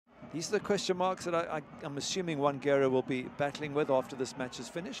These are the question marks that I'm assuming Wangera will be battling with after this match is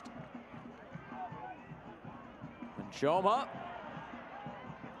finished. And Choma.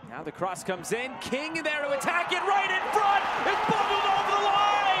 Now the cross comes in. King there to attack it right in front. It's bubbled over the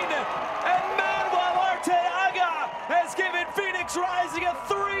line. And Manuel Arteaga has given Phoenix Rising a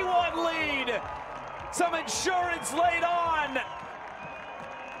 3-1 lead. Some insurance laid on.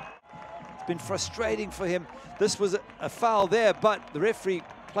 It's been frustrating for him. This was a foul there, but the referee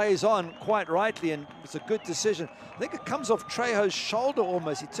plays on quite rightly, and it's a good decision. I think it comes off Trejo's shoulder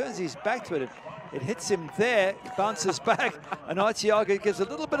almost. He turns his back to it. It hits him there, bounces back, and Arteaga gives a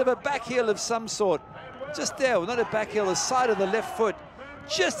little bit of a back heel of some sort. Just there, well, not a back heel, the side of the left foot.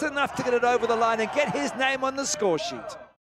 Just enough to get it over the line and get his name on the score sheet.